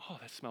perfume, oh,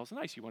 that smells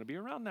nice. You want to be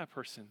around that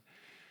person.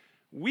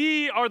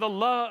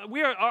 Love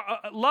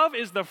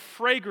is the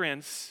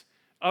fragrance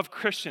of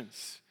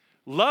Christians.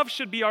 Love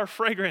should be our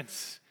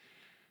fragrance.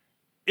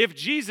 If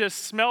Jesus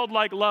smelled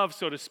like love,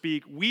 so to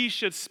speak, we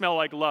should smell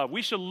like love.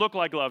 We should look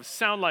like love,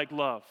 sound like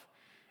love,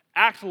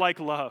 act like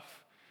love.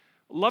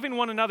 Loving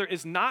one another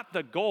is not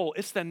the goal,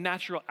 it's the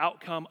natural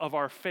outcome of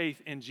our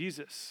faith in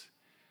Jesus.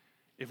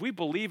 If we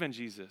believe in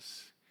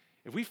Jesus,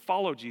 if we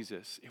follow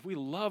Jesus, if we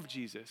love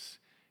Jesus,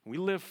 and we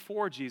live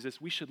for Jesus,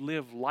 we should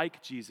live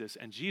like Jesus,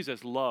 and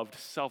Jesus loved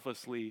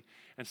selflessly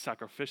and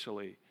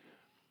sacrificially.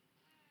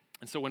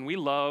 And so when we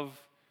love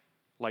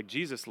like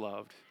Jesus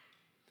loved,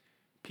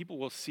 people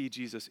will see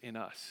Jesus in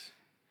us.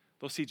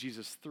 They'll see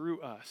Jesus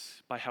through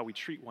us by how we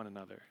treat one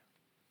another.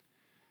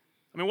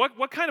 I mean,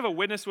 what kind of a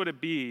witness would it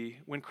be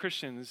when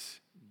Christians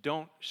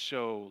don't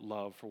show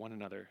love for one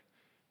another?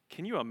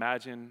 Can you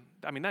imagine?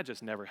 I mean, that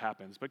just never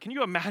happens, but can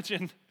you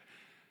imagine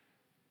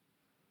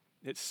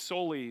it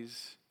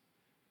sullies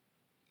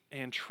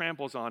and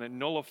tramples on, it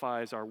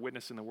nullifies our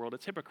witness in the world?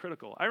 It's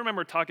hypocritical. I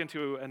remember talking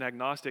to an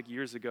agnostic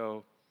years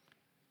ago,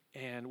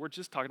 and we're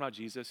just talking about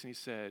Jesus, and he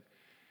said,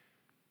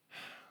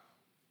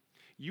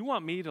 you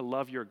want me to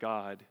love your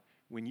God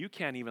when you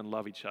can't even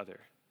love each other?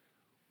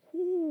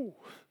 Whew.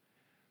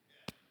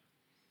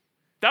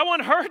 That one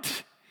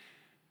hurt.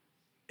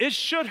 It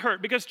should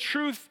hurt because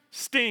truth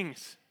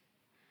stings.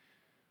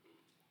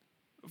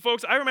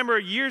 Folks, I remember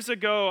years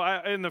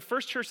ago, in the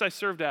first church I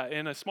served at,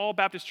 in a small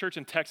Baptist church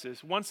in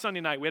Texas, one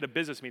Sunday night we had a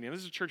business meeting.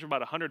 This is a church of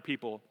about 100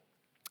 people.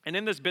 And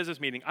in this business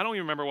meeting, I don't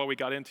even remember what we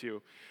got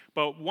into,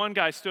 but one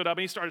guy stood up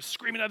and he started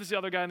screaming at this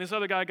other guy, and this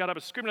other guy got up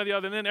and screaming at the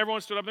other, and then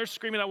everyone stood up and they're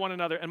screaming at one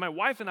another. And my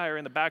wife and I are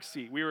in the back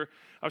seat.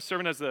 I was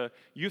serving as the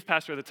youth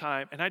pastor at the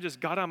time, and I just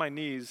got on my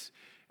knees,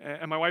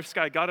 and my wife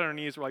Sky got on her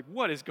knees. We're like,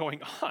 what is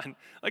going on?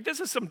 Like,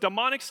 this is some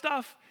demonic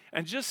stuff,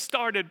 and just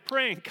started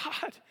praying,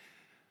 God,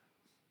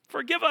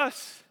 forgive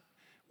us.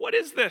 What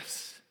is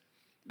this?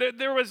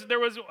 There was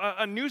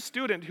a new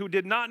student who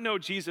did not know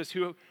Jesus,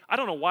 who, I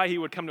don't know why he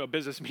would come to a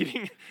business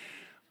meeting,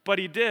 but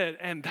he did,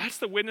 and that's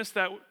the witness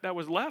that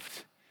was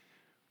left.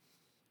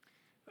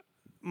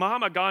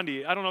 Mahatma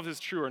Gandhi, I don't know if this is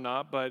true or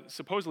not, but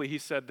supposedly he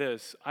said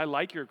this: I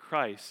like your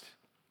Christ.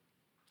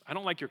 I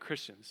don't like your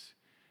Christians,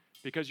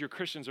 because your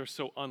Christians are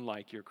so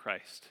unlike your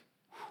Christ.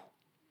 Whew.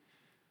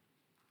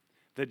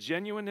 The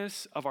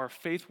genuineness of our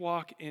faith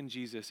walk in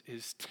Jesus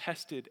is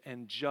tested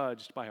and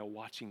judged by a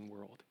watching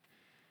world.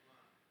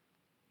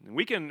 And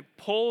we can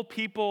pull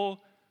people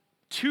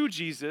to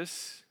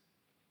Jesus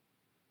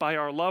by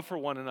our love for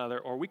one another,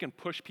 or we can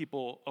push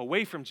people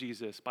away from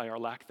Jesus by our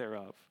lack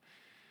thereof.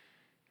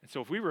 And so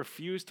if we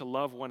refuse to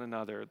love one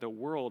another, the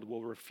world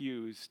will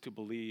refuse to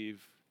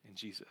believe in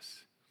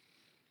Jesus.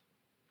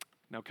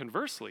 Now,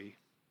 conversely,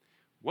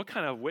 what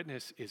kind of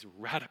witness is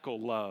radical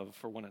love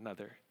for one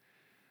another?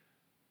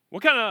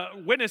 What kind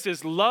of witness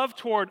is love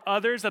toward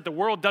others that the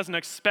world doesn't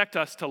expect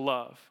us to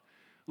love?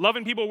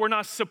 Loving people we're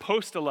not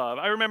supposed to love.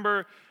 I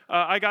remember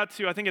I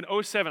think in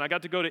 2007, I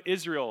got to go to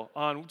Israel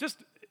on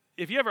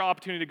if you have an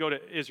opportunity to go to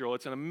Israel,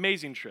 it's an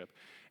amazing trip.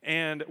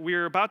 And we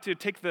were about to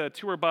take the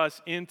tour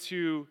bus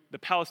into the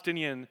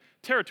Palestinian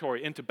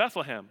territory, into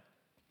Bethlehem.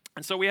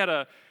 And so we had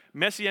a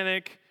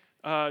Messianic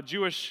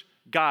Jewish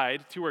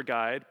tour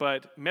guide,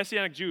 but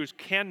Messianic Jews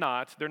they're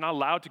not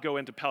allowed to go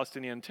into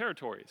Palestinian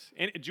territories.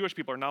 And Jewish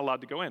people are not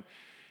allowed to go in.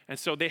 And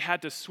so they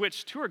had to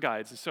switch tour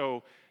guides. And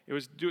so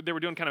they were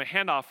doing kind of a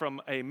handoff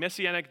from a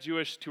Messianic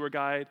Jewish tour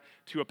guide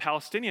to a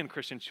Palestinian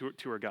Christian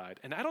tour guide.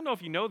 And I don't know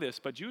if you know this,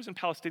 but Jews and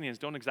Palestinians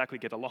don't exactly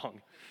get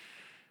along.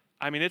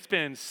 I mean, it's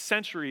been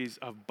centuries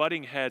of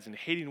butting heads and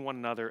hating one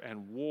another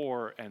and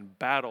war and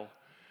battle.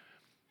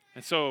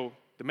 And so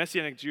the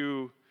Messianic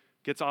Jew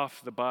gets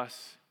off the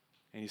bus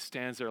and he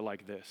stands there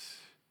like this.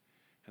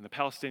 And the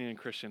Palestinian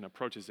Christian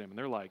approaches him, and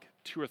they're like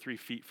 2 or 3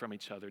 feet from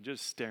each other,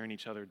 just staring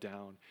each other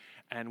down.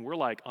 And we're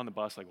like on the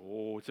bus, like,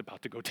 oh, it's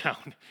about to go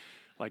down.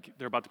 Like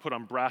they're about to put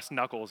on brass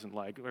knuckles and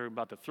like they're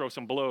about to throw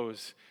some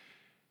blows.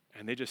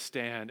 And they just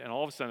stand, and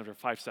all of a sudden after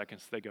 5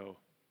 seconds, they go,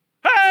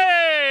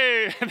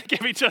 hey! And they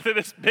give each other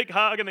this big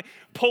hug, and they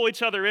pull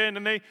each other in,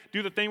 and they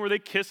do the thing where they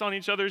kiss on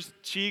each other's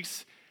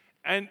cheeks.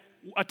 And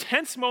a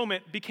tense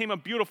moment became a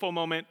beautiful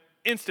moment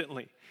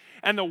instantly.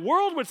 And the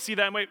world would see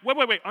that and wait,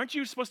 aren't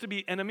you supposed to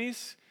be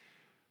enemies?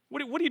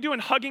 What are you doing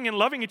hugging and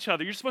loving each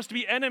other? You're supposed to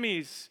be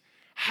enemies.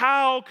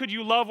 How could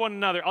you love one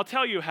another? I'll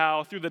tell you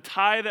how, through the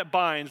tie that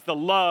binds the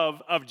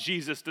love of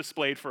Jesus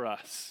displayed for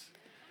us.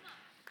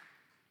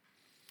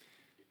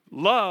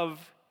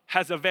 Love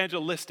has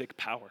evangelistic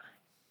power.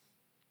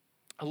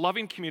 A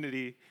loving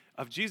community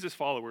of Jesus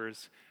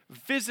followers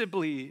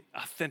visibly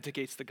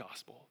authenticates the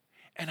gospel.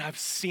 And I've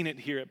seen it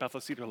here at Bethel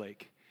Cedar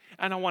Lake.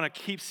 And I want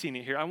to keep seeing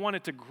it here. I want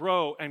it to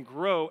grow and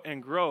grow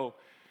and grow.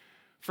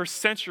 For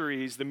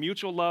centuries, the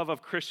mutual love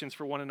of Christians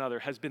for one another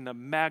has been the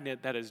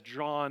magnet that has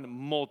drawn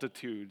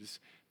multitudes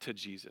to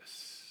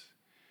Jesus.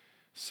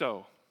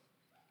 So,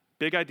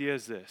 big idea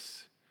is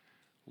this: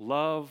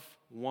 love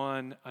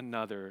one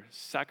another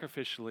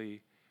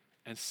sacrificially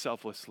and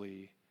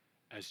selflessly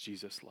as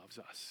Jesus loves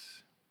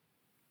us.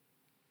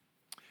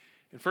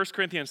 In 1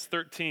 Corinthians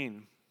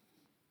 13,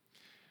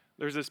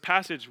 there's this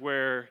passage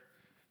where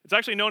it's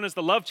actually known as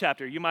the love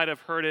chapter. You might have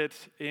heard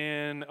it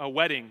in a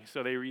wedding.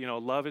 So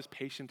love is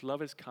patient,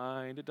 love is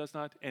kind, it does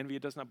not envy,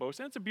 it does not boast.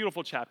 And it's a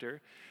beautiful chapter.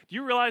 Do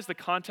you realize the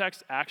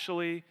context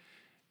actually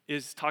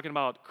is talking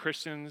about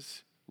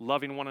Christians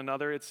loving one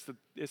another?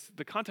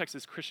 The context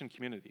is Christian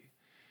community.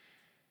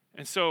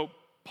 And so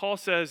Paul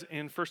says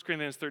in 1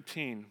 Corinthians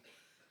 13,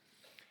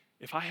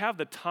 if I have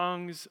the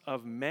tongues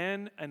of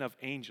men and of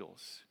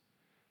angels,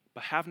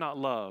 but have not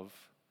love,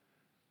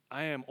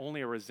 I am only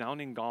a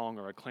resounding gong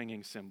or a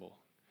clanging cymbal.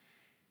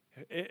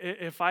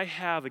 If I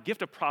have the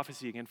gift of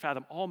prophecy and can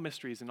fathom all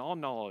mysteries and all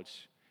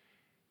knowledge,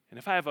 and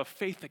if I have a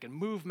faith that can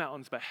move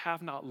mountains but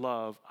have not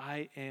love,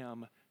 I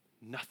am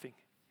nothing.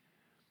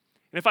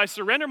 And if I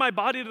surrender my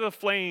body to the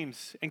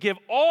flames and give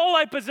all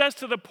I possess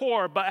to the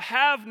poor but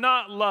have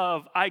not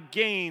love, I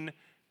gain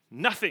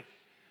nothing.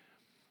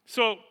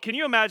 So can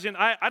you imagine,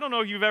 I don't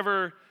know if you've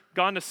ever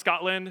gone to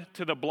Scotland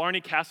to the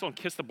Blarney Castle and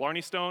kissed the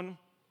Blarney Stone.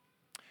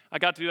 I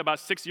got to do that about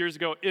 6 years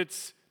ago.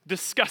 It's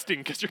disgusting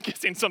because you're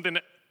kissing something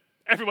that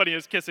everybody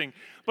is kissing.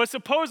 But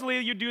supposedly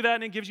you do that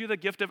and it gives you the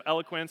gift of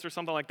eloquence or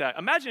something like that.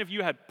 Imagine if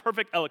you had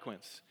perfect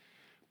eloquence,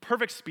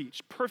 perfect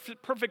speech,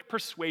 perfect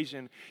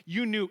persuasion.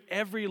 You knew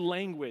every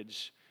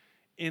language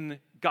in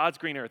God's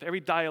green earth, every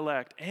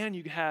dialect, and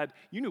you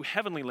knew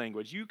heavenly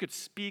language. You could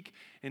speak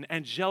in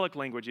angelic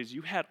languages.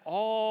 You had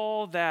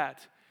all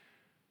that,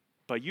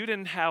 but you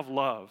didn't have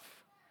love.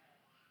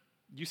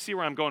 You see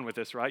where I'm going with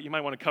this, right? You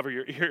might want to cover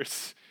your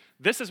ears.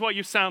 This is what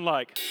you sound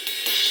like.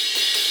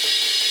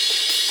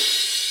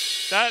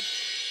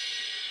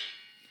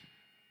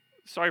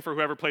 Sorry for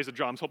whoever plays the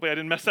drums. Hopefully I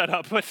didn't mess that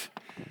up, but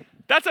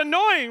that's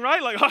annoying,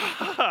 right?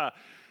 Like,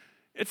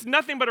 it's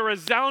nothing but a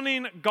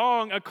resounding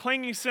gong, a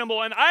clanging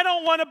cymbal, and I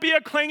don't want to be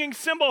a clanging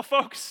cymbal,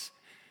 folks.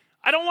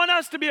 I don't want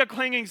us to be a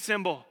clanging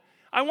cymbal.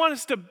 I want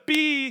us to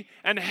be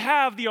and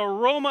have the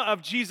aroma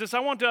of Jesus. I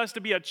want us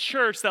to be a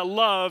church that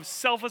loves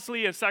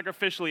selflessly and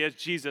sacrificially as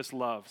Jesus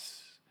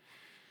loves.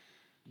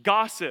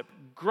 Gossip,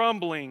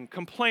 grumbling,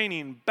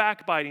 complaining,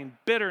 backbiting,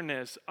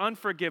 bitterness,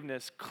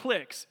 unforgiveness,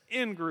 cliques,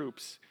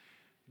 in-groups,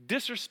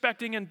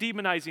 disrespecting and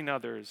demonizing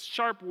others,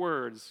 sharp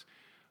words,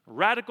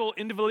 radical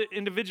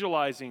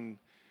individualizing,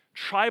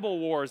 tribal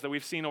wars that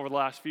we've seen over the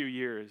last few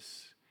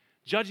years,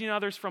 judging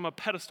others from a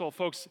pedestal.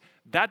 Folks,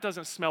 that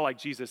doesn't smell like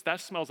Jesus. That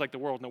smells like the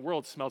world, and the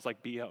world smells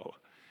like BO.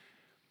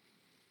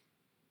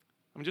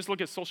 I mean, just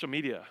look at social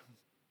media.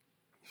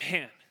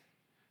 Man,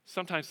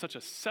 sometimes such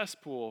a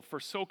cesspool for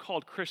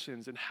so-called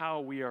Christians and how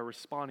we are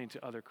responding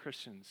to other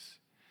Christians.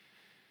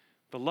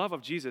 The love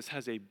of Jesus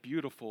has a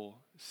beautiful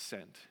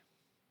scent,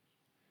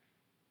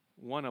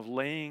 one of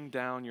laying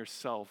down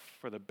yourself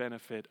for the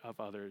benefit of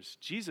others.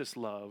 Jesus'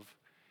 love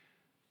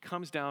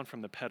comes down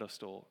from the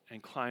pedestal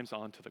and climbs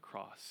onto the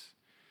cross.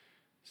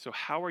 So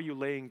how are you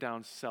laying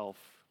down self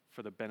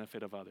for the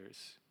benefit of others?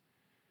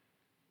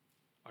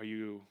 Are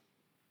you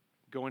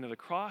going to the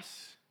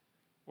cross,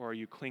 or are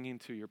you clinging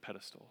to your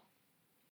pedestal?